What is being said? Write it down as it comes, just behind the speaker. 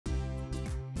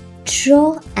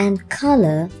Draw and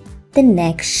color the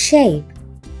next shape.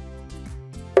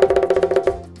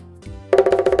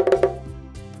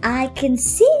 I can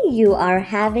see you are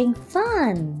having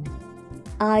fun.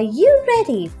 Are you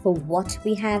ready for what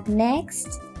we have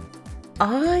next?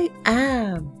 I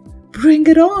am. Bring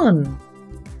it on.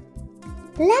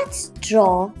 Let's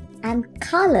draw and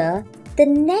color the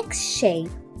next shape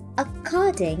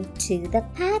according to the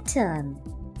pattern.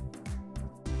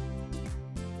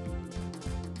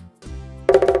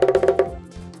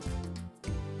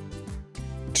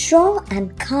 Draw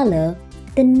and color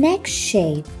the next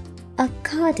shape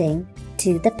according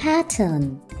to the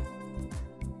pattern.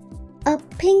 A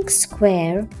pink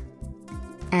square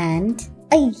and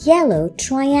a yellow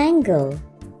triangle.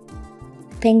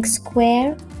 Pink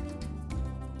square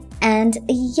and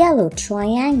a yellow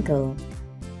triangle.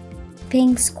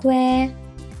 Pink square.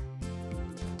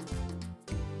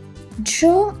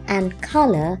 Draw and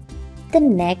color the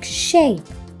next shape.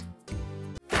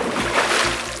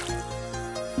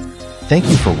 Thank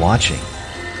you for watching.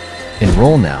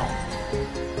 Enroll now.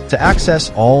 To access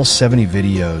all 70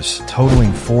 videos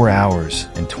totaling 4 hours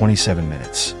and 27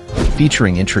 minutes,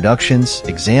 featuring introductions,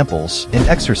 examples, and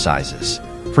exercises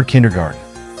for kindergarten.